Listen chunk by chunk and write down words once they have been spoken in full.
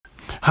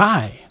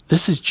Hi,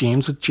 this is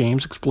James with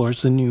James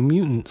Explores the New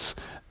Mutants,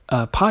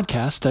 a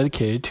podcast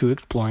dedicated to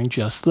exploring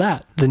just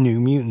that, the New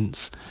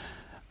Mutants.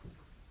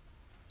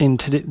 In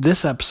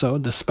this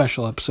episode, this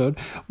special episode,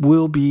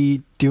 we'll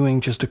be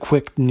doing just a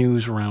quick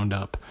news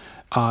roundup.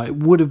 It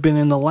would have been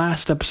in the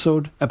last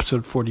episode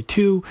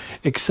 42,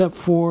 except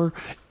for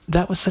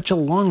that was such a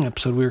long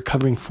episode. We were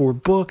covering 4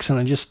 books, and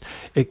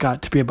it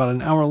got to be about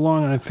an hour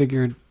long, and I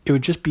figured it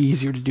would just be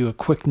easier to do a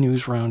quick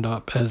news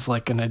roundup as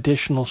like an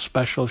additional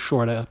special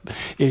short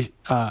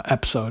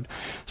episode.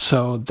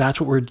 So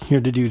that's what we're here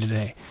to do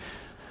today.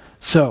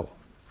 So,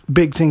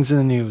 big things in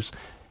the news.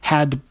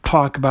 Had to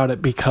talk about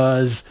it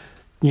because,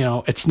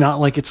 it's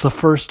not like it's the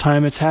first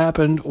time it's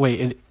happened.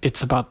 Wait,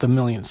 it's about the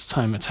millionth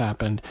time it's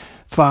happened.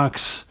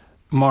 Fox,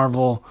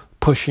 Marvel,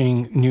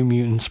 pushing New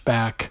Mutants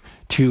back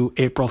to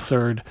April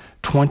 3rd.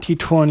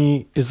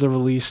 2020 is the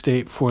release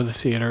date for the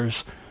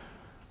theaters.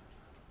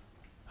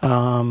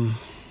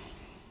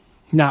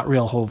 Not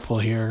real hopeful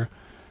here.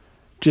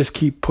 Just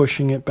keep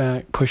pushing it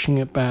back.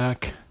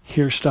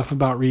 Hear stuff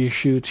about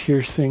reshoots,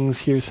 hear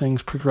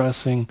things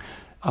progressing.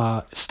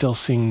 Still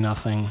seeing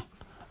nothing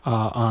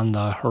on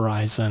the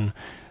horizon.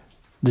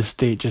 This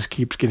date just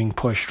keeps getting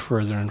pushed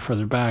further and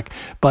further back.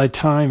 By the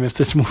time, if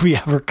this movie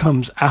ever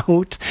comes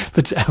out, if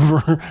it's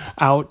ever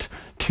out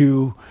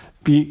to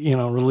be,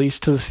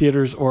 released to the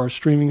theaters or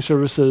streaming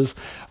services,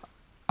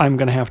 I'm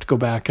going to have to go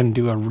back and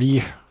do a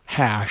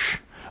rehash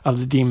of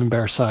the Demon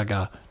Bear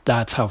saga.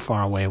 That's how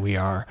far away we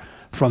are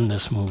from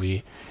this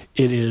movie.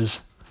 It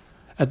is,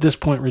 at this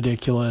point,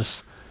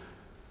 ridiculous.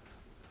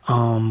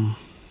 And,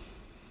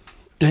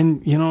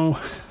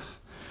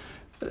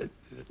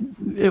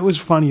 it was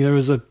funny. There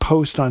was a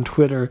post on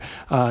Twitter.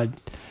 I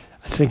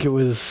think it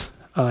was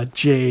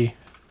Jay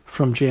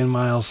from Jay and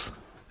Miles.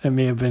 It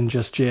may have been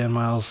just Jay and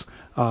Miles'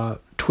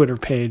 Twitter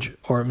page,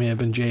 or it may have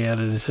been Jay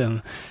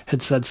Edison,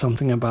 had said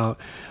something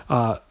about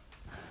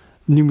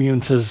New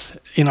Mutants is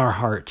in our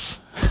hearts.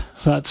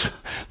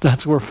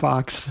 That's where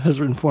Fox has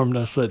informed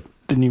us that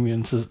the New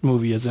Mutants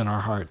movie is in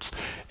our hearts.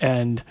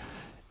 And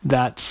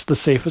that's the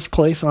safest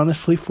place,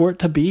 honestly, for it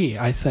to be,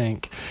 I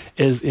think,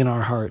 is in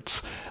our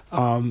hearts.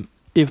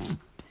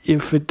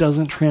 If it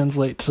doesn't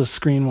translate to the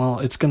screen well,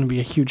 it's going to be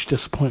a huge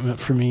disappointment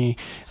for me,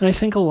 and I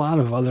think a lot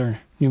of other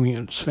New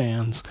Mutants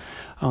fans.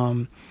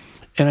 And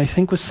I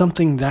think with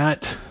something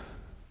that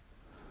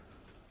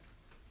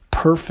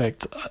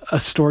perfect, a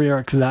story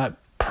arc that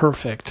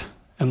perfect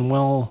and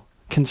well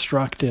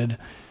constructed,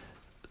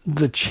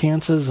 the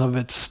chances of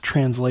its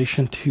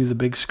translation to the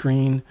big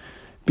screen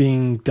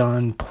being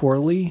done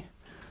poorly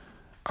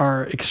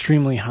are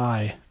extremely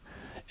high.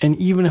 And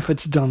even if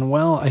it's done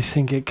well, I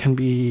think it can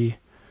be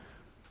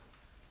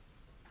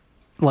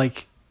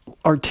like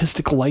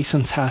artistic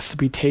license has to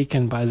be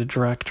taken by the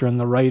director and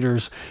the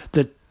writers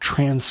that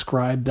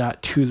transcribe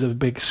that to the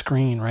big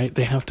screen, right?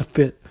 They have to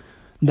fit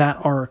that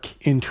arc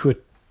into a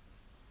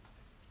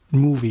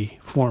movie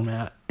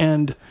format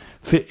and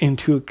fit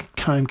into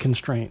time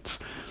constraints.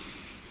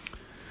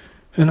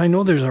 And I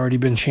know there's already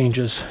been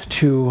changes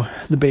to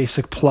the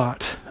basic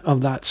plot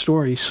of that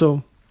story.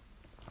 So,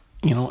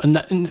 and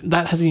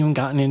that hasn't even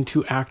gotten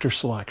into actor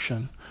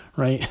selection,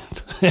 right?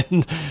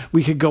 And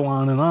we could go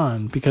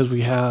on because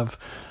we have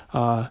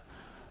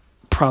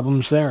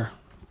problems there.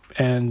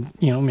 And,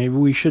 maybe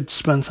we should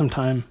spend some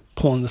time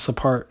pulling this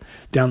apart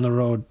down the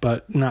road,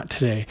 but not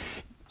today.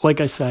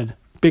 Like I said,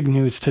 big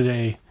news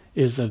today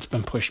is that it's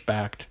been pushed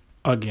back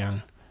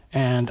again.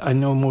 And I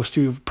know most of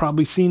you have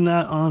probably seen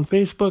that on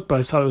Facebook, but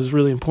I thought it was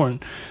really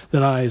important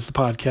that I, as the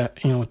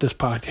podcast, with this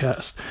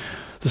podcast,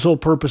 the sole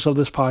purpose of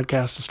this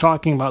podcast is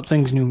talking about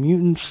things New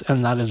Mutants,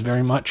 and that is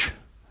very much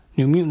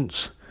New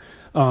Mutants.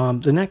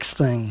 The next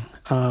thing,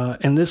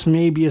 and this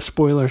may be a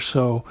spoiler,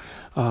 so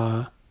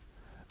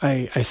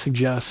I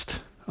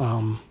suggest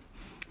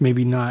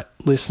maybe not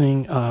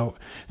listening.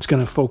 It's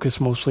going to focus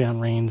mostly on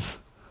Reign's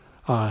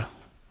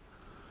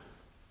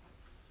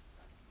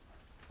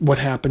what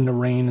happened to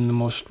Reign in the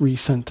most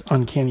recent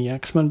Uncanny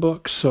X-Men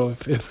books. So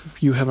if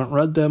you haven't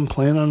read them,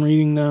 plan on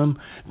reading them,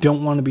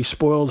 don't want to be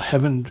spoiled,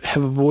 have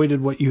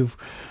avoided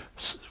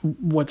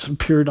what's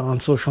appeared on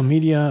social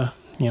media,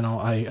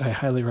 I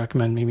highly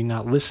recommend maybe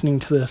not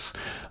listening to this.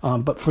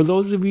 But for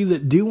those of you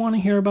that do want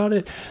to hear about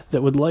it,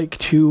 that would like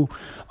to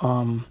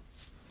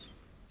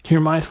hear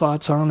my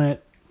thoughts on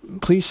it,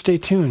 please stay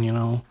tuned,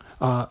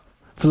 For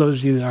those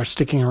of you that are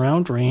sticking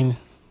around, Reign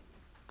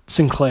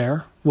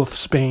Sinclair,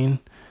 Wolfsbane,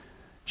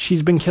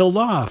 she's been killed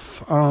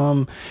off.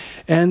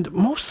 And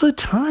most of the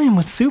time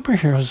with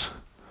superheroes,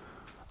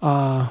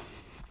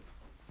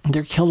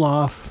 they're killed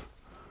off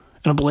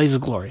in a blaze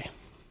of glory.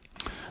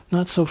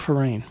 Not so for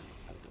Reign.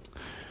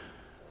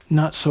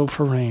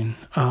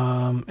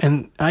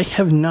 And I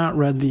have not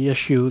read the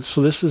issue,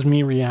 so this is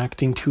me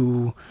reacting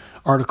to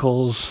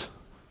articles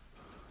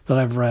that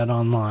I've read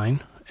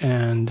online.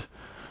 And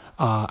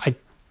I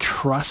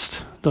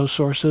trust those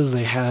sources.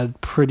 They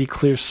had pretty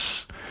clear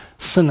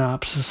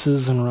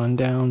synopsises and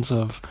rundowns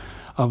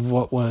of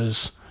what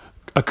was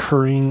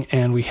occurring,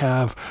 and we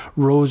have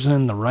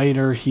Rosen, the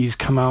writer. He's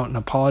come out and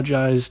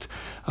apologized,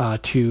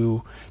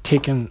 to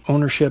taken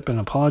ownership and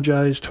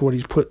apologized to what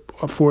he's put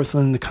forth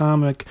in the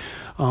comic.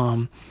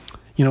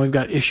 We've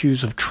got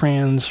issues of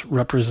trans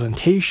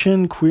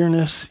representation,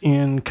 queerness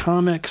in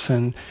comics,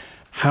 and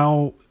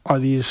how are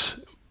these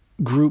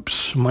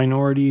groups,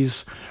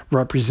 minorities,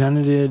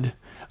 represented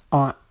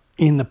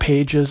in the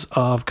pages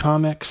of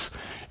comics,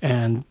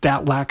 and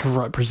that lack of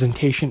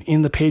representation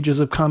in the pages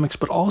of comics,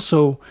 but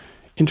also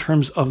in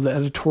terms of the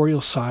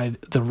editorial side,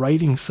 the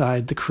writing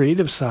side, the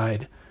creative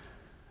side.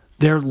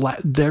 They're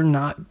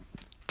not,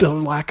 the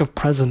lack of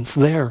presence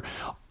there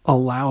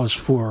allows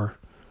for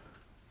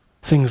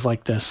things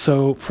like this.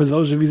 So for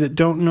those of you that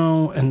don't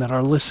know and that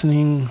are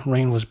listening,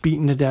 Rain was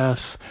beaten to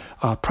death,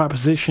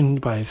 propositioned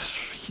by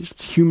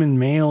human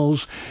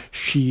males.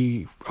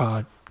 She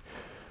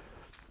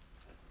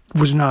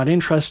was not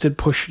interested,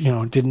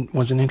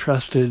 wasn't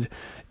interested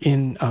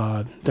in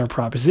their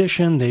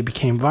proposition. They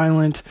became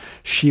violent.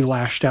 She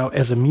lashed out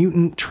as a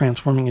mutant,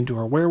 transforming into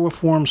her werewolf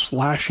form,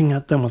 slashing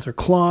at them with her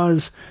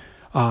claws.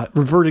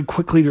 Reverted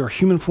quickly to her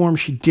human form.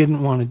 She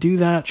didn't want to do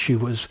that. She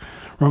was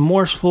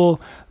remorseful.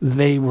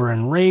 They were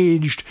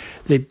enraged.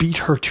 They beat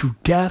her to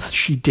death.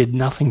 She did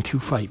nothing to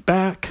fight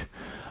back.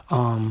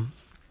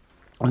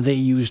 They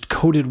used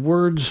coded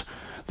words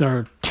that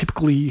are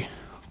typically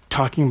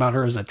talking about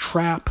her as a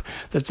trap,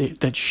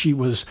 that she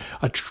was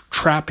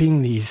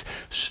trapping these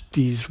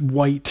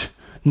white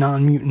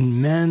non-mutant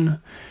men.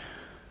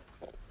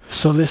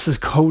 So this is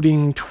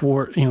coding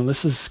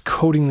this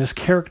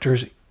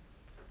character's,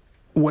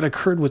 what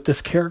occurred with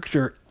this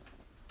character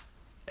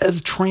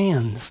as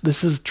trans.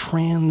 This is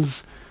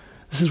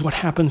what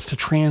happens to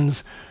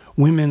trans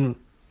women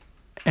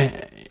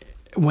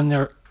when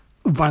they're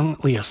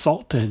violently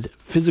assaulted,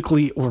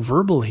 physically or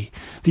verbally.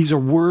 These are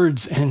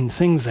words and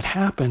things that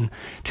happen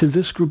to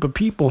this group of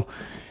people.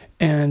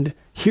 And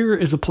here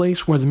is a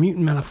place where the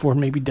mutant metaphor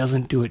maybe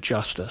doesn't do it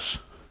justice.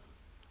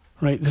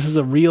 Right? This is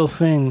a real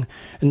thing,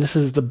 and this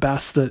is the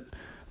best that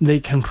they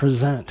can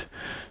present.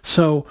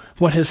 So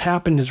what has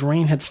happened is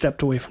Rain had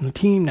stepped away from the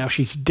team. Now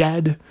she's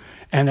dead,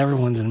 and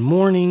everyone's in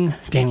mourning.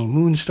 Danny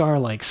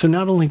Moonstar, so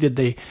not only did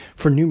they,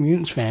 for New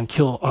Mutants fan,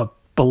 kill a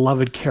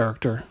beloved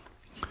character,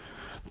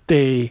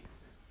 they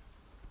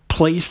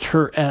placed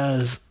her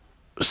as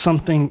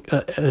something,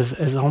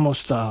 as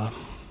almost as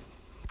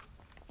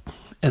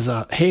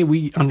a, hey,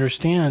 we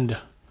understand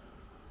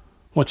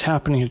what's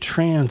happening to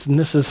trans, and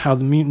this is how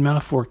the mutant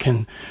metaphor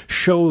can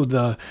show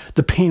the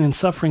pain and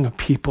suffering of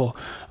people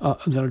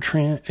that are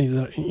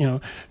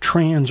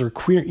trans or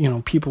queer,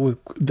 people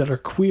that are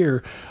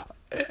queer,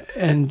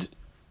 and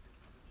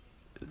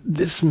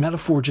this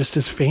metaphor just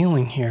is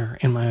failing here,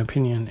 in my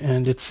opinion,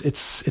 and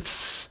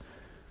it's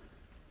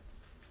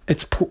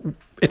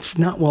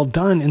not well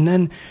done,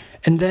 and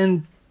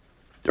then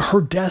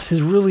her death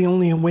is really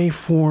only a way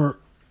for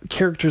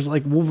characters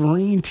like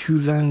Wolverine to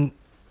then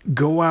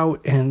go out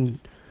and,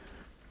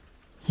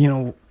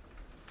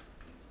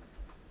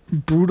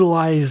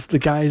 brutalize the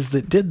guys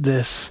that did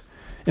this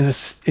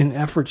in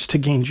efforts to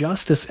gain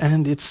justice,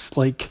 and it's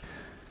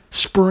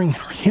spurring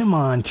him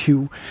on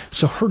to,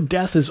 so her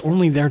death is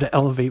only there to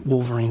elevate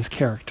Wolverine's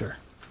character.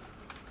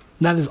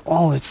 That is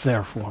all it's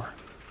there for.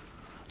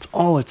 It's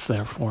all it's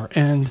there for,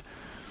 and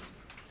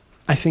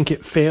I think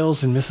it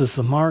fails and misses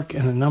the mark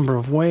in a number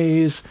of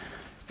ways,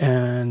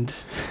 and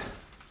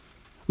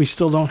we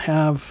still don't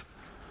have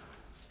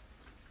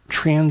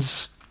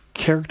trans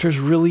characters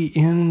really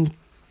in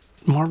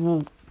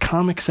Marvel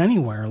Comics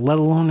anywhere, let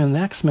alone in the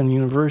X-Men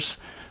universe.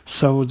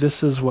 So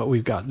this is what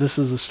we've got. This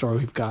is the story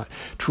we've got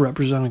to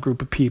represent a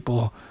group of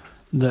people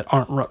that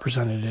aren't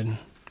represented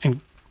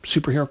in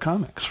superhero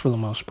comics for the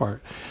most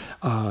part.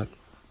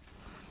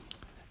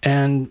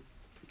 And,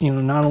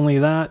 not only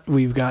that,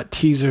 we've got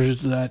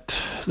teasers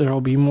that there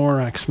will be more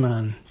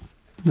X-Men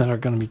that are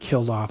going to be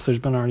killed off. There's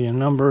been already a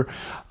number.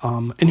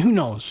 And who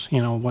knows,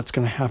 what's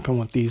going to happen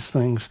with these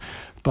things.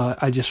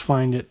 But I just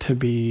find it to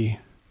be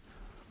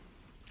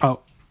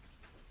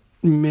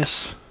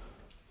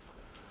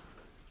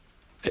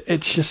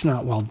it's just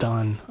not well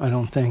done, I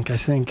don't think. I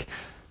think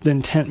the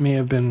intent may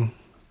have been,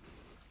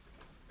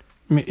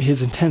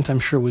 his intent I'm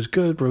sure was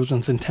good,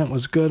 Rosen's intent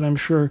was good, I'm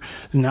sure,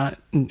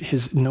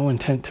 no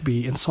intent to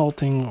be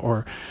insulting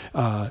or,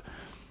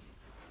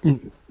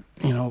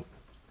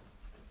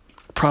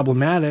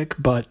 problematic,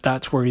 but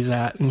that's where he's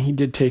at, and he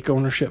did take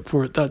ownership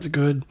for it. That's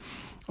good.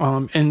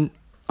 And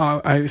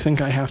I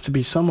think I have to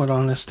be somewhat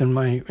honest in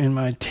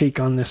my take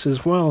on this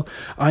as well.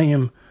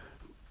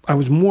 I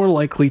was more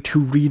likely to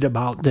read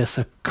about this,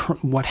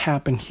 what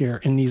happened here,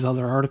 in these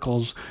other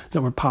articles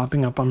that were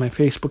popping up on my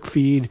Facebook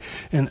feed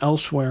and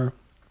elsewhere,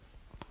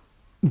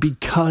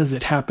 because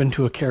it happened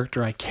to a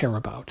character I care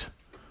about.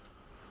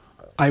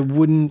 I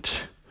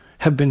wouldn't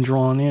have been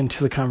drawn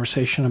into the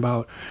conversation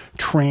about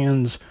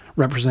trans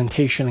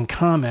representation in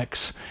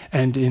comics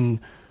and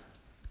in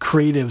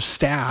creative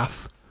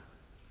staff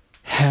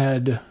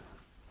had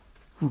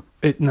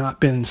it not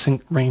been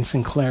Rain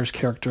Sinclair's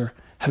character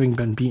having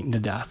been beaten to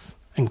death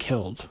and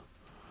killed.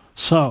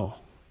 So,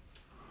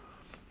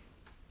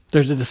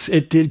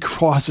 it did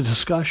cause a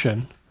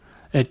discussion.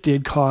 It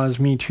did cause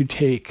me to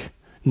take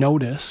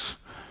notice.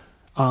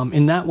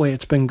 In that way,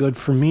 it's been good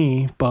for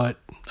me. But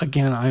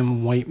again, I'm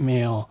a white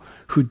male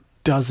who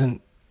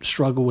doesn't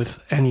struggle with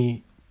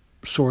any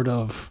sort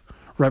of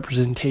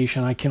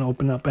representation. I can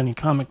open up any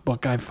comic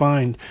book I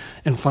find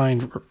and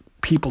find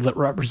people that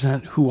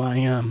represent who I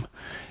am.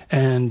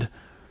 And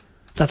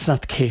that's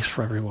not the case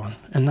for everyone.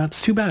 And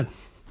that's too bad.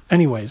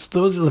 Anyways,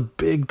 those are the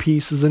big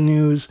pieces of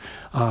news.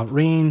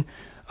 Reign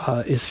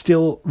is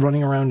still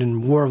running around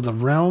in War of the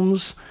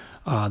Realms.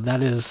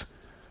 That is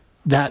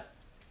that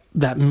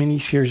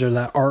miniseries, or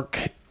that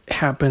arc,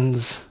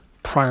 happens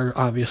prior,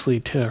 obviously,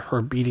 to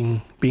her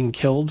being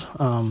killed.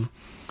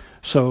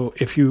 So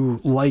if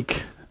you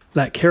like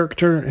that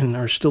character and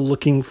are still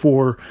looking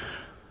for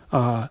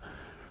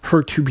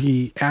her to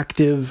be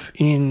active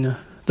in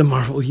the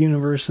Marvel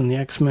Universe and the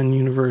X-Men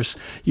universe,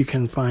 you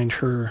can find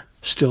her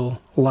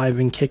still alive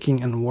and kicking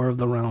in War of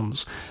the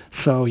Realms.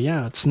 So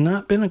yeah, it's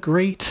not been a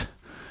great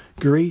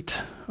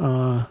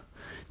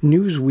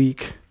news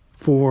week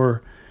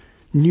for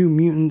New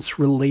Mutants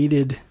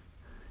related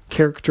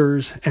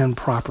characters and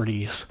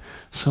properties.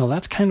 So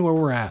that's kind of where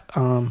we're at.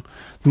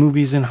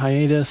 Movies in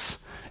hiatus,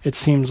 it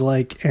seems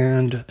like,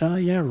 and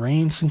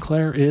Reign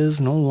Sinclair is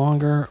no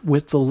longer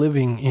with the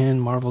living in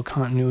Marvel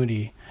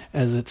continuity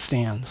as it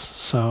stands.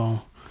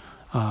 So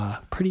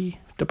pretty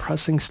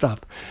depressing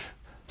stuff.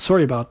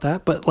 Sorry about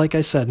that, but like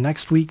I said,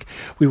 next week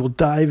we will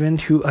dive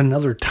into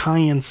another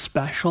tie-in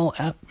special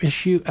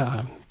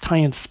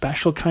tie-in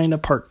special kind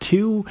of part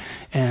 2,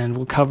 and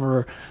we'll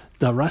cover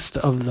the rest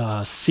of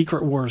the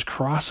Secret Wars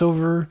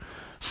crossover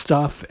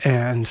stuff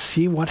and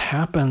see what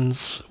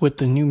happens with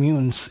the New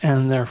Mutants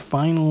and their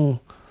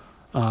final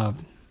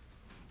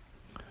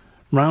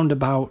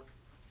roundabout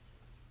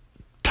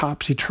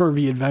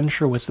topsy-turvy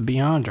adventure with the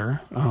Beyonder.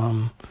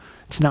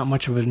 It's not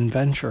much of an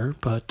adventure,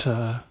 but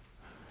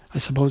I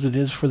suppose it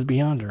is for the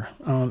Beyonder.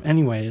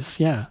 Anyways,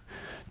 yeah.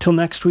 Till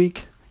next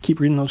week, keep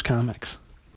reading those comics.